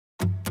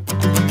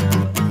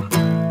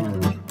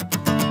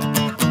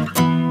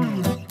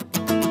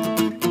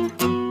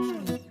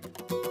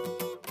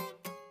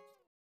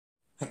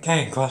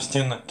Okay,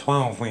 question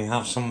 12, we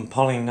have some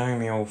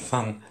polynomial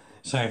fun.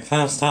 So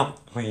first up,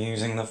 we're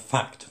using the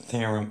fact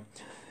theorem.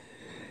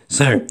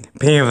 So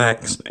p of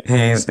x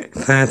is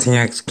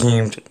 30x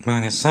cubed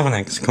minus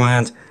 7x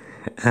squared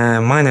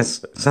minus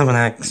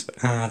 7x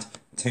add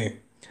 2.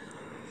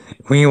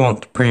 We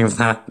want to prove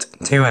that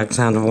 2x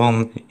add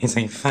 1 is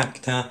a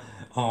factor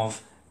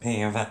of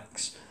p of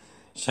x.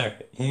 So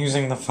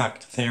using the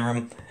fact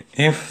theorem,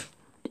 if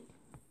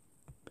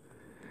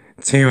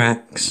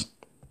 2x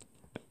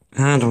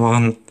add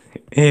 1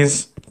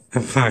 is a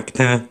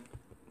factor,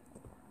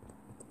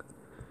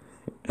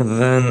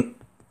 then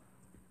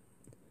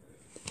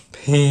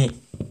p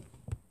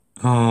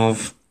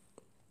of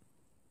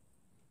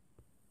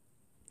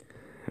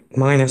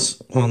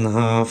minus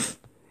 1/2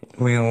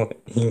 will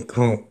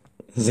equal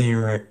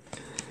 0.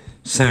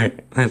 So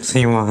let's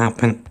see what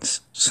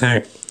happens.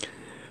 So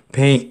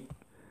p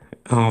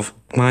of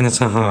minus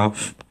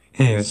 1/2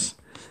 is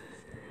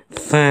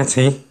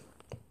 30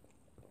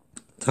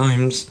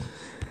 times,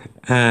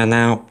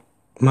 now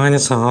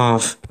minus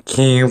 1/2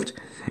 cubed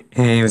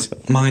is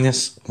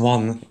minus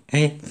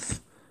 1/8.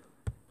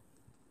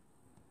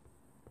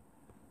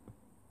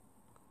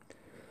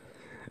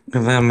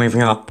 And then we've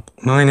got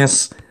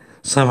minus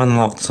 7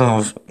 lots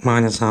of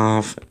minus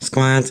 1/2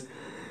 squared.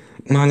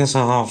 Minus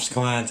 1/2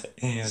 squared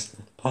is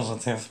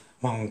positive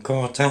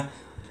 1/4.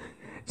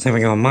 So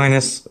we got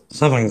minus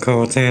 7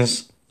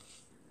 quarters.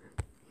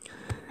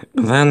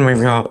 Then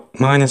we've got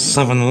minus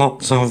 7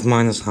 lots of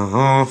minus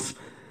 1/2.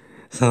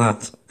 So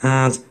that's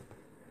add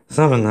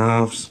 7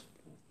 halves.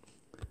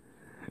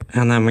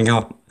 And then we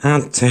got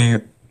add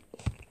 2.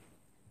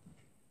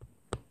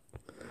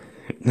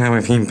 Now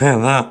if you put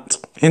that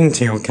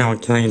into your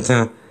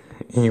calculator,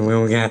 you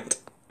will get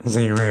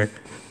 0.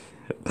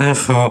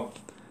 Therefore,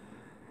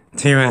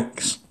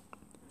 2x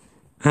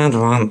add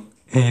 1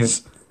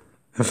 is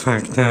a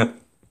factor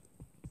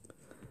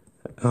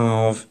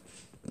of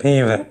p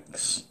of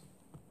x.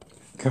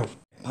 Cool.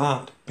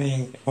 Part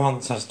B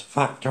wants us to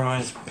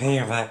factorize p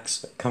of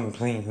x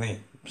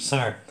completely.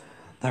 So,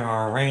 there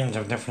are a range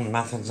of different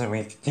methods that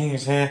we could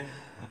use here.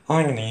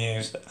 I'm going to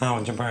use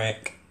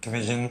algebraic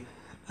division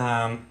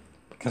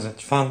because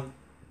it's fun.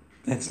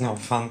 It's not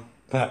fun,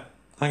 but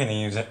I'm going to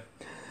use it.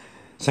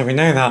 So we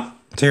know that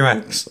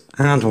 2x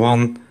add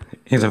 1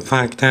 is a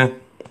factor.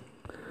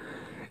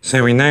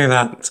 So we know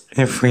that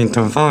if we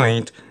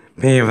divide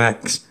p of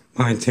x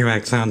by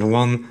 2x add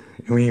 1,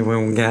 we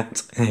will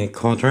get a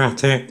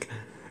quadratic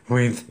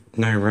with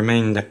no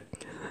remainder.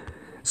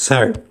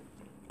 So,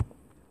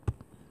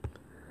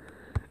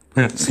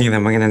 let's see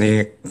then, we're going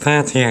to do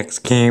 30x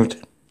cubed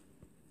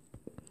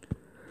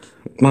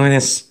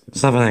minus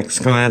 7x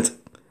squared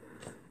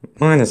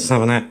minus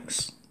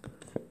 7x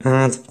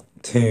add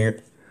 2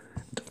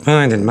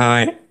 divided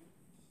by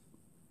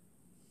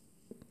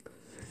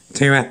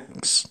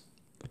 2x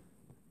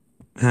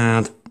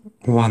add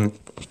 1.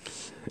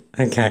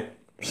 Okay,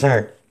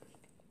 so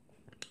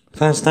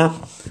first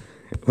up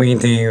we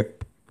do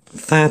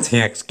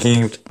 30x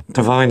cubed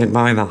divided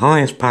by the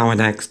highest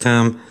powered x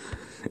term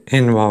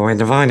in what we're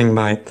dividing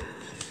by.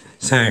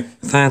 So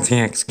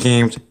 30x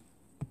cubed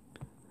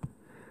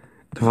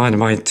divided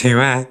by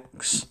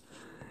 2x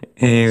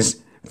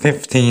is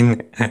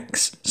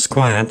 15x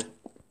squared.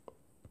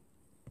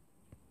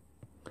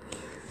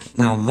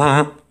 Now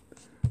that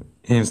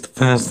is the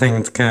first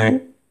thing to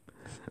go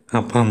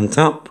up on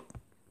top.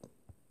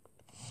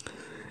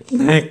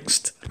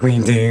 Next we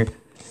do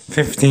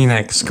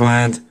 15x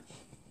squared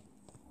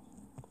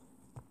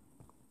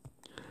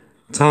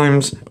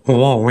times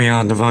what we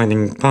are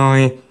dividing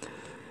by,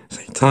 so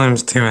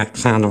times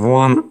 2x add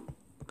 1.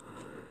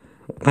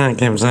 That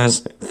gives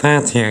us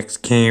 30x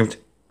cubed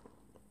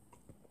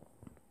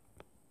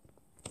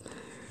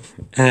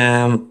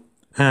add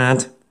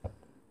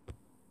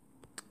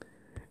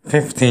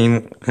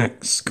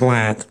 15x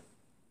squared.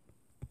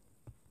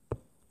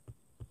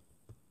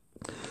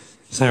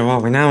 So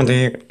what we now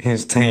do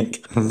is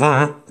take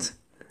that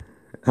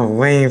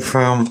away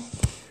from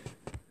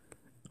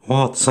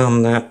what's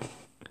under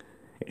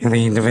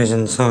the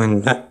division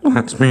sign, but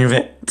let's move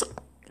it.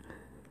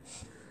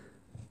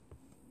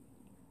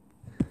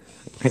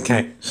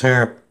 Okay,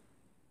 so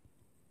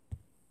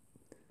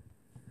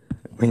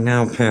we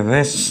now put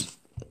this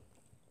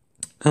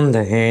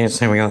under here,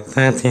 so we got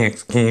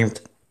 30x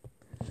cubed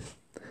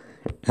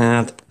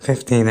add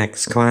 15x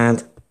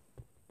squared.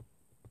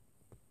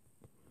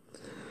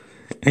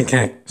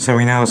 Okay, so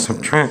we now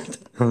subtract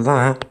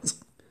that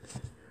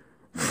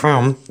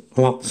from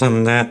what's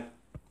under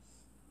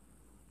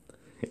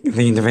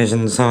the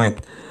division sign.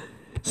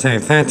 So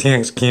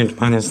 30x cubed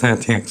minus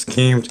 30x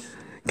cubed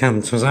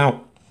cancels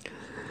out.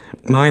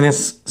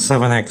 Minus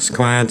 7x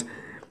squared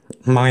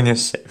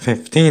minus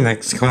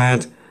 15x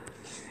squared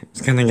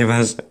is going to give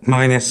us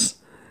minus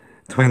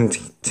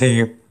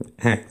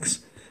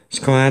 22x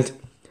squared.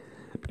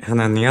 And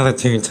then the other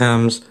two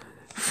terms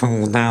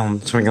fall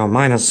down. So we got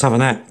minus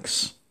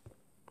 7x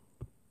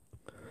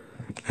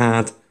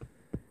add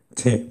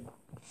 2.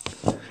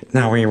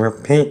 Now we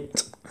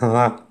repeat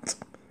that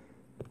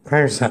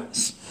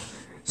process.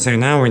 So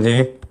now we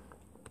do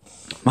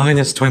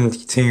minus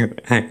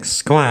 22x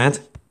squared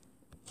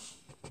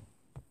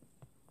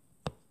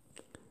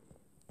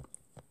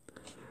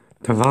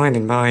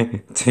divided by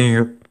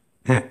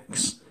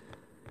 2x.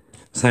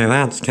 So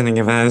that's going to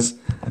give us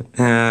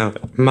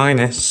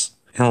minus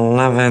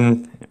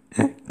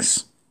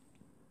 11x.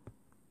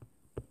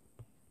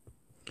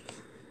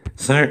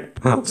 So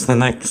that's the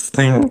next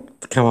thing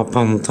to go up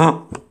on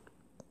top.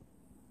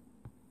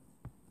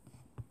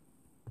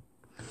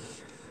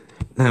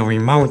 Now we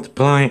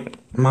multiply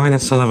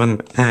minus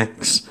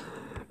 11x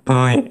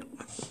by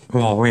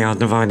what we are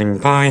dividing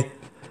by.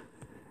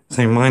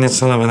 So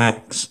minus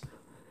 11x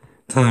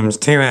times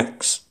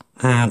 2x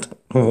add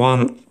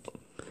 1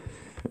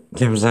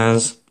 gives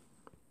us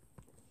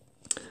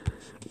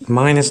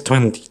minus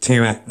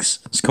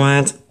 22x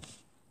squared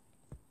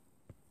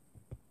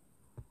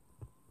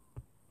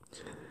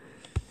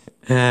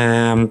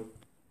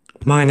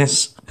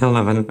minus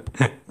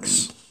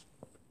 11x.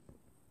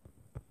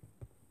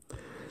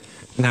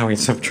 Now we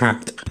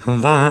subtract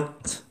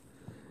that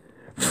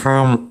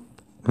from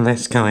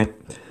this guy.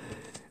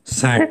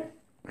 So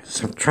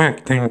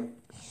subtracting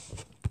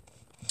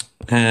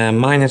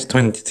minus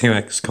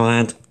 22x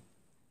squared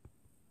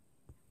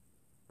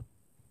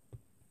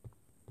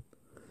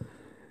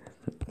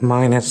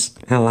minus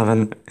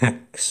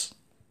 11x.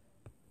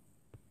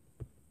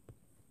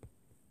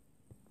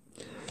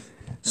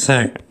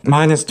 So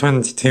minus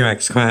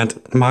 22x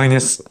squared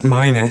minus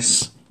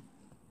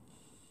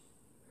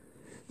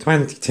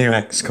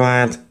 22x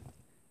squared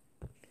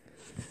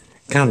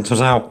cancels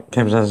out,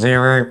 gives us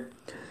 0.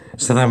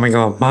 So then we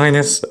got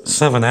minus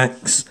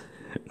 7x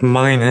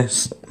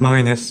minus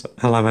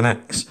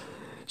 11x.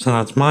 So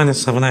that's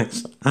minus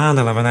 7x and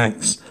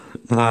 11x.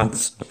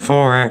 That's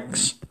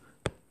 4x.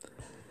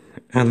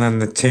 And then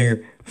the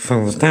 2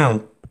 falls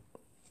down.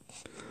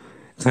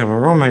 So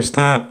we're almost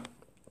there.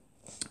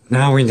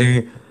 Now we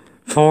do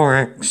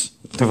 4x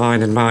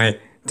divided by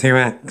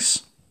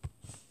 2x.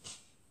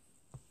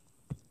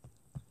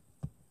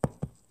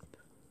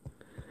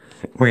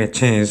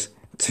 Which is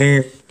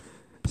 2.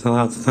 So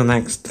that's the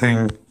next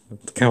thing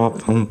to go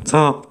up on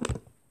top.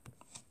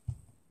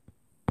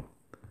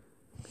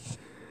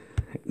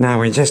 Now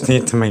we just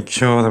need to make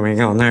sure that we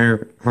got no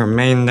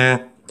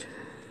remainder.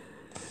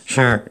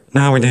 Sure,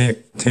 now we do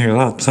 2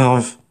 lots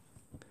of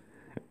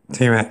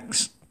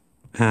 2x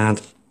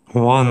add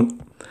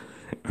 1,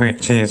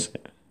 which is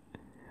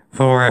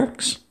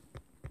 4x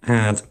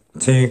add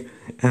 2,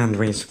 and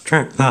we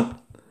subtract that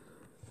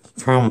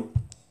from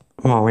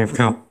what we've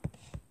got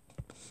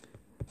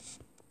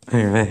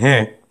over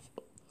here.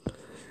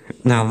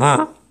 Now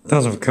that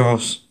does, of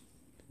course,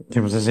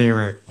 give us a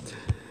 0.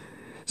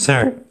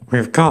 So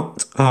we've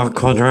got our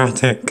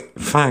quadratic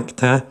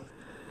factor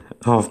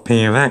of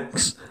p of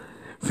x,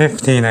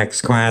 15x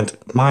squared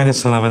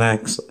minus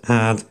 11x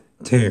add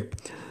 2.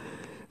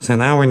 So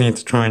now we need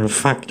to try and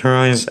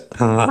factorize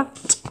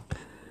that.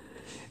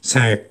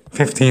 So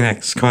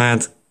 15x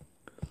squared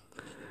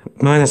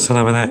minus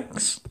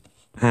 11x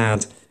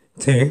add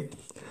 2.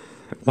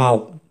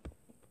 Well,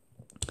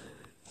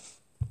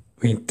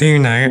 we do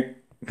know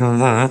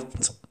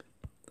that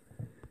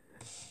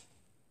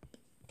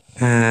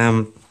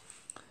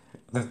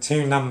the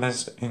two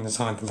numbers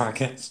inside the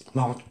brackets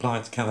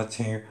multiply together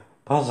to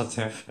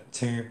positive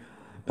 2,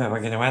 but we're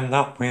going to end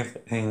up with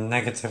a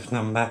negative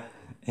number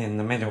in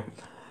the middle.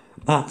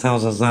 That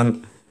tells us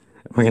then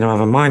we're going to have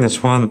a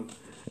minus 1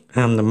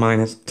 and a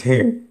minus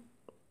 2.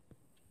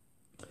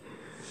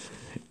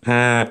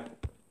 Now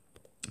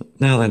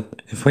then,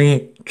 if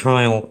we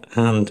trial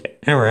and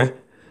error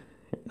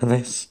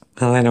this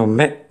a little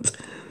bit,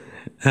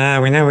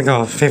 we know we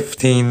got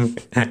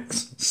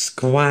 15x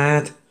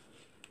squared.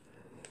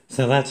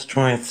 So let's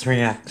try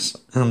 3x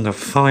and a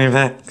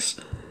 5x.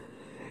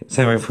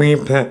 So if we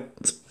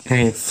put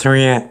a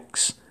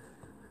 3x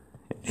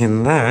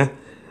in there,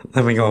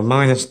 then we got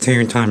minus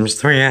 2 times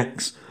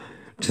 3x,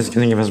 which is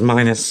going to give us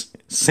minus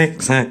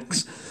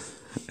 6x.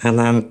 And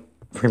then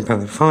if we put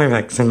the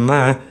 5x in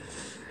there,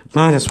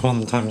 minus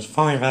 1 times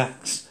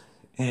 5x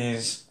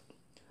is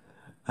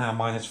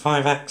minus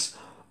 5x,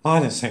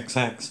 minus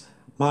 6x,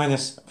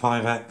 minus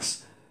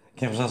 5x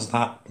gives us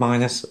that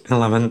minus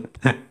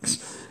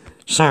 11x.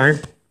 So,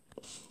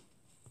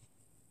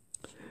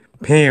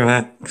 p of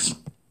x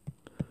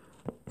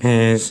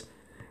is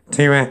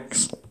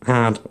 2x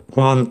add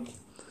 1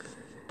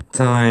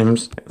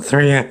 times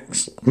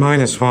 3x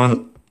minus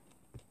 1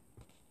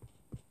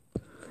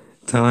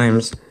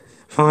 times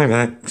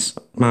 5x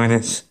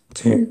minus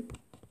 2.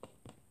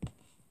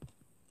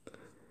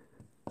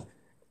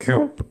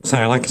 Cool.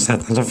 So like I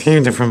said, there's a few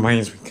different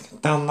ways we could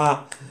have done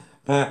that,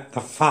 but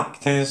the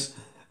factors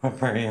were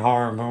pretty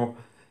horrible.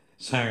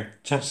 So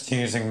just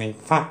using the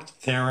fact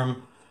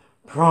theorem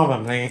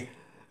probably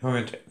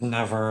would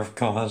never have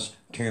got us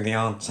to the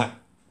answer.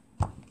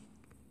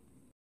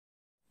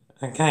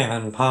 Okay,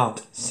 then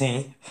part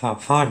C for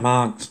 5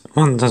 marks.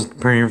 One does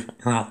prove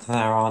that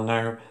there are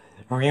no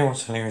real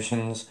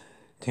solutions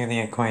to the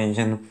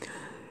equation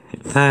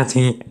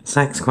 30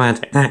 sec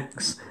squared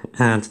x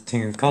add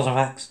 2 cos of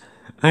x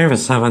over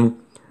 7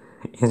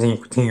 is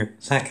equal to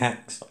sec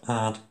x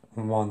add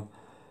 1.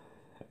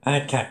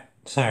 Okay,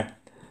 so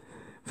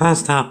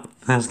first up,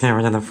 let's get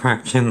rid of the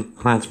fraction.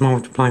 Let's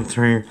multiply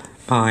through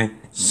by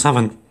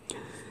 7.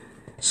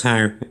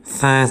 So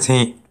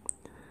 30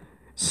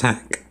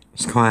 sec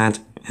squared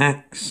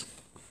x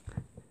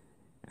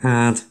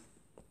add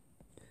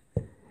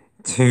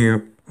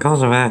 2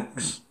 cos of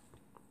x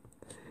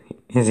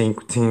is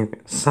equal to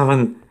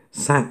 7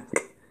 sec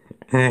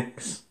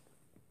x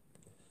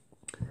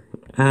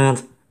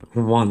add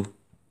 1.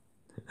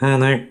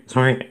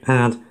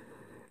 Add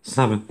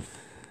 7.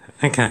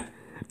 Okay,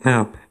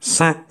 now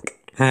sec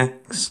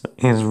x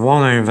is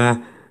 1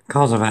 over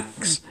cos of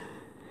x.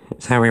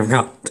 So we've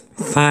got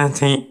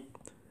 30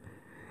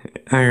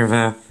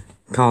 over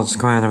cos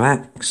squared of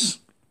x.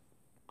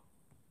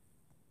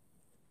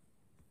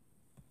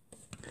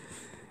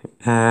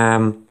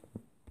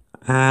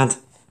 Add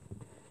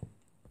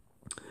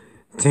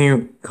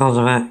 2 cos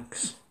of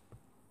x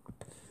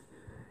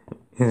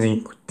is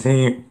equal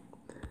to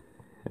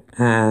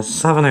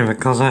 7 over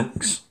cos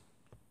x.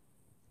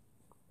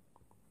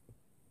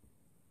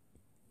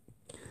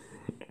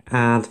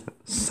 Add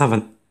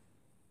 7.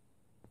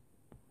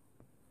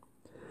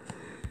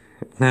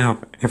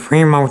 Now, if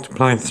we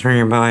multiply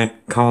through by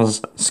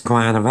cos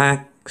squared of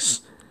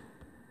x,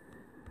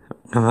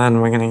 and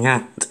then we're going to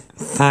get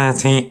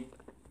 30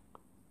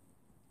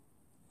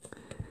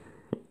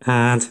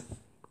 add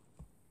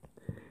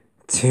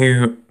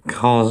 2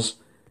 cos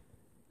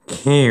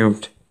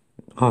cubed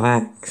of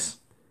x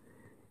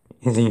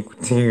is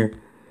equal to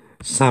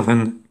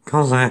 7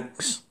 cos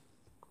x.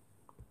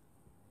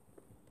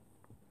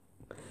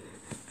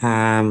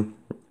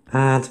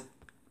 Add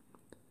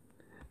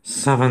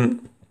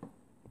 7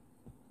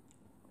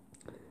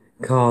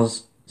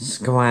 cos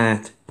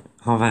squared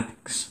of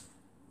x.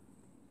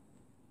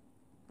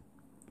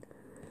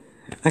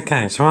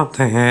 Okay, so up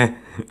to here,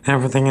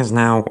 everything is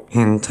now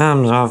in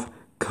terms of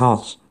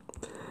cos.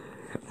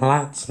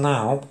 Let's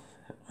now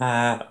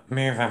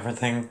move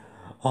everything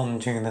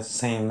onto the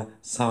same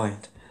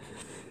side.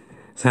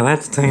 So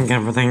let's take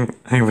everything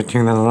over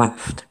to the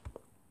left.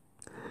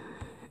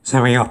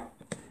 So we got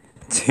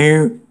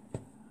 2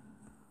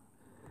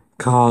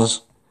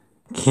 cos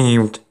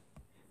cubed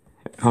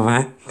of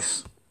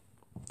x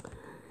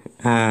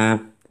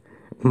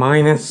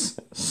minus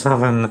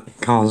 7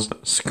 cos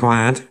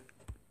squared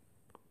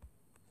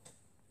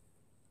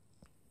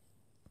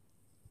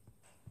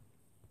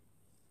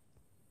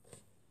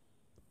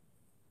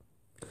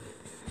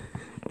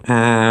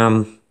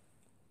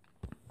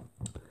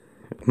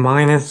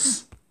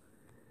minus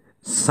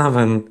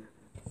 7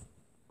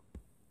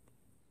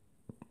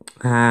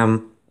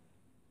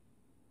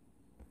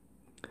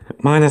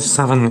 minus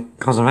 7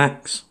 cos of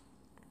x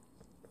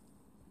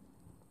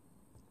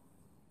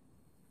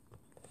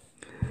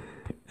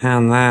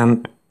and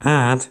then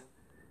add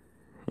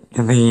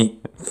the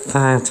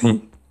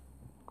 30.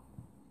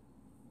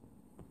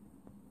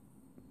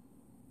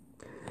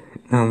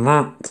 Now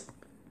that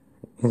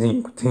is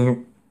equal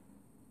to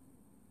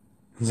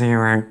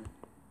 0.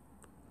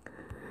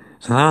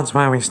 So that's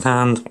where we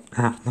stand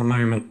at the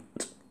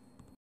moment.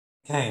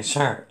 Okay,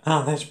 so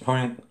at this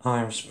point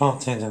I've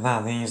spotted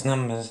that these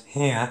numbers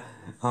here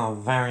are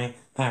very,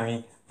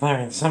 very,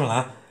 very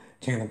similar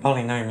to the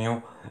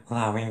polynomial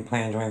that we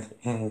played with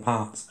in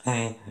parts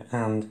A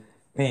and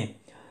B.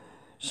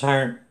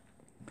 So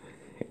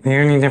the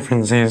only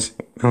difference is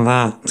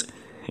that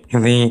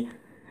the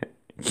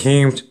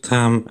cubed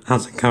term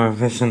has a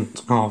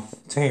coefficient of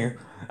 2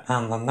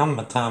 and the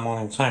number term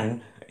on its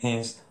own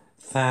is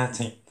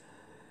 30.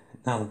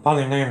 Now the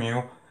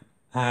polynomial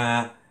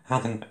had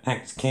an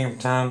x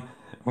cubed term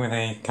with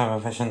a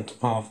coefficient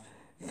of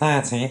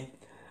 30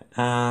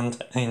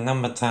 and a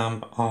number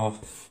term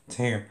of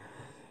 2.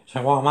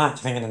 So what I'm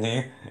actually going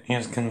to do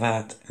is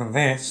convert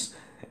this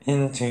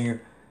into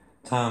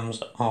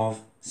terms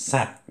of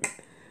sec.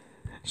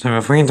 So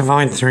if we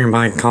divide through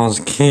by cos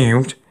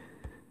cubed,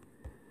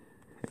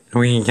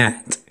 we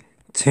get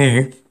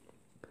 2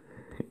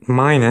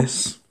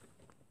 minus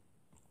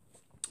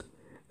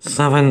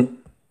 7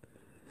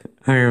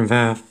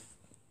 over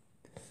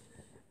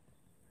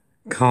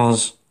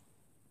cos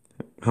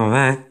of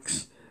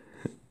x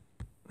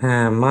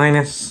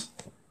minus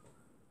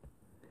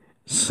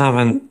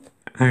 7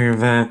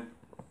 over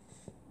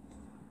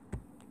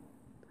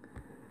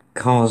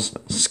cos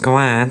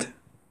squared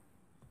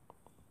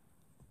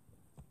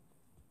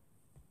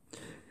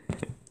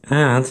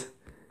add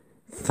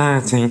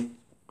 30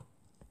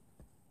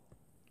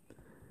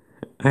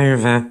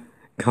 over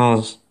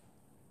cos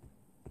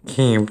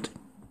cubed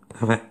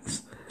of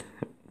x.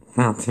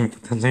 That's equal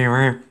to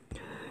 0.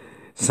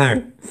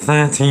 So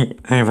 30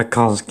 over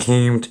cos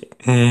cubed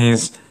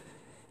is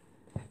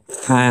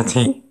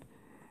 30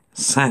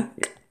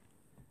 sec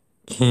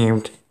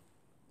cubed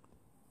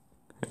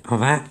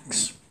of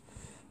x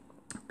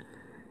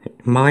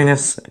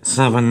minus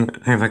 7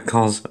 over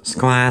cos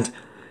squared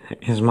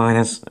is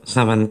minus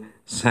 7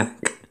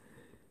 sec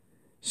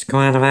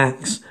squared of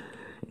x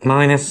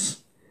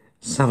minus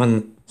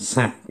 7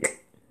 sec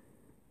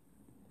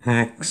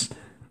x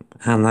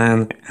and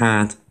then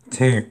add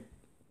 2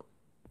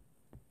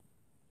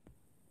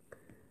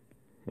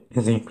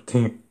 is equal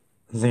to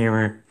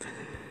 0.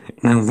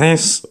 Now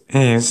this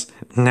is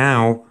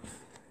now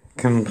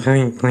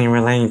completely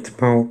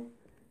relatable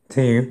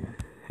to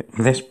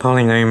this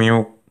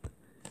polynomial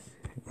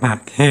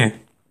back here.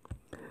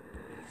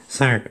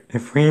 So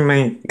if we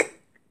make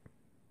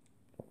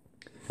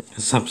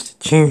a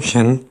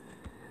substitution,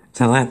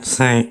 so let's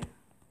say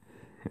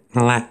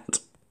let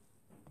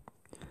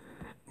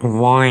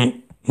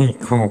y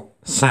equal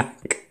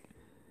sec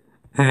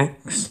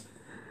x,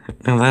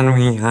 and then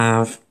we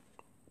have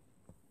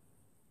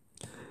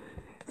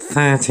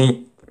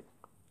 30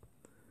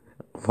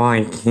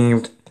 y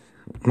cubed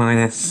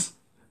minus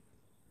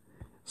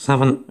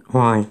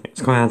 7y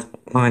squared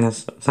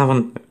minus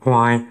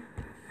 7y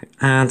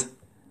add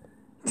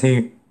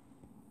 2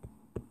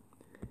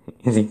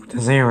 is equal to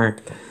 0.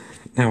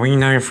 Now we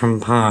know from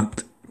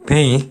part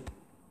B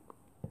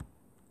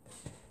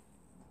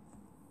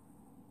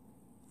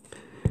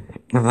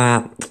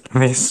that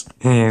this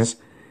is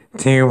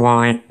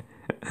 2y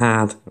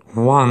add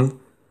 1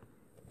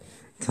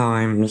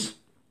 times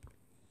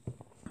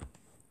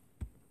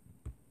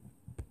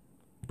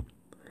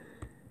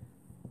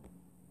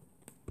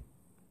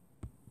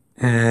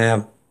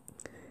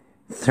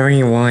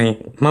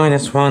 3y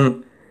minus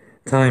 1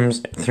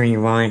 times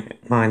 3y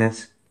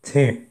minus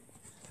 2.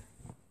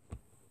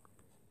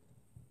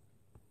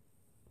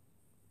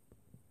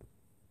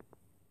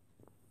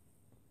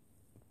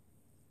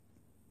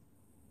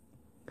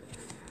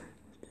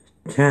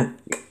 Check.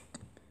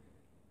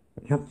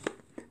 Yep.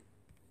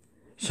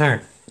 So,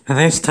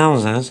 this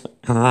tells us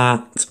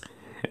that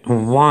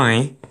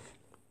y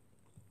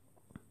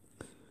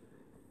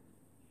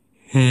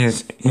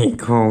is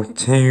equal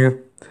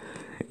to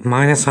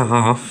minus a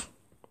half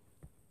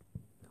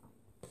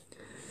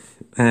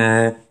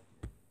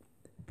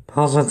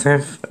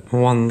positive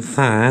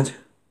 1/3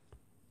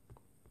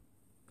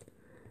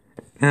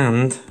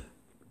 and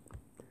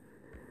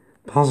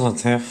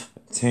positive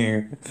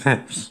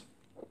 2/5.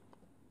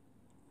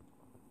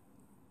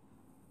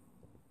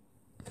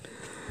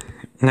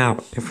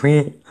 Now, if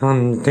we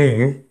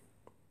undo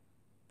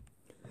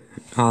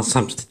our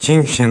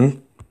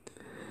substitution,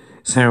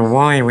 so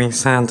y we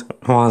said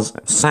was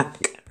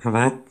sec of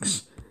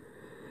x,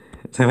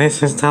 so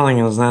this is telling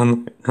us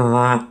then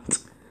that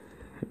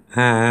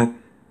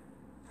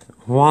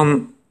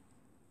 1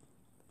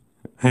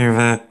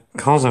 over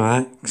cos of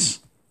x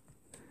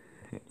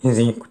is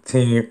equal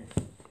to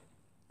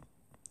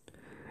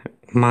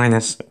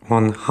minus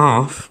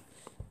 1/2.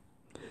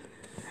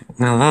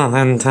 Now that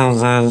then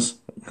tells us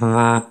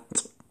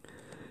that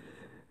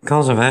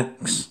cos of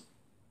x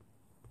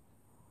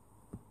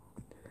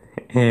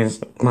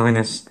is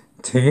minus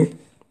 2,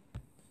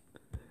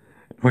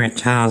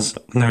 which has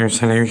no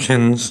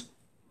solutions.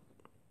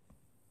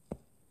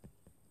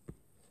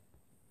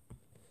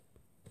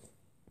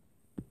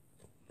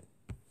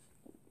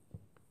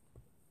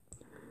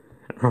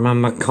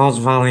 Remember, cos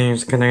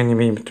values can only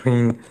be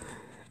between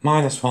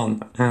minus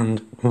 1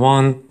 and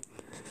 1.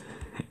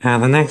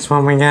 The next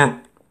one we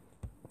get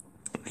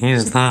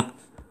is that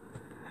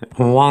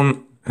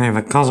 1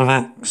 over cos of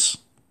x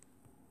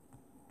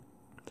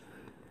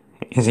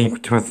is equal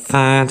to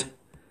 1/3,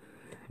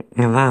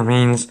 and that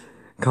means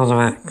cos of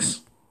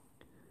x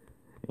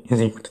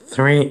is equal to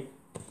 3,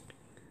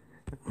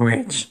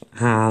 which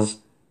has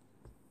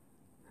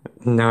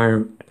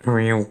no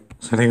real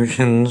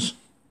solutions.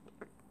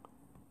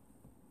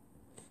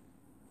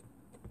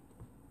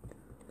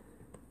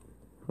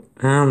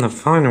 And the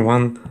final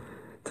one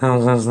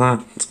tells us that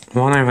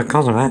 1 over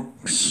cos of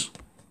x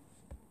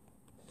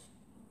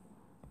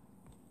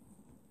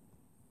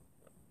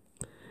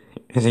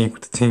is equal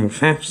to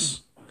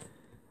 2/5.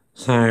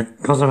 So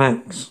cos of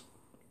x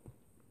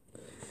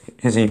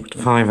is equal to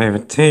 5 over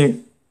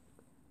 2,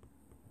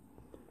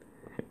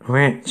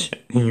 which,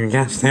 you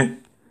guessed it,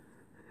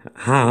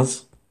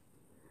 has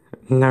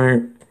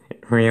no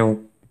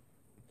real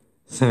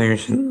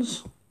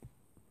solutions.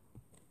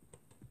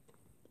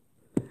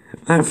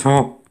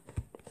 Therefore,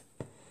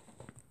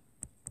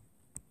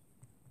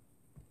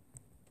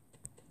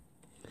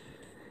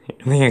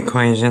 the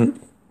equation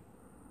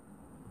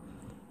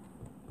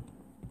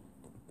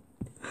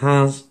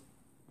has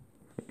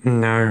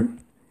no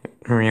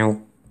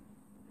real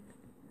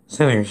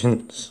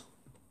solutions.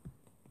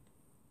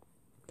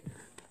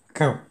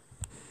 Cool.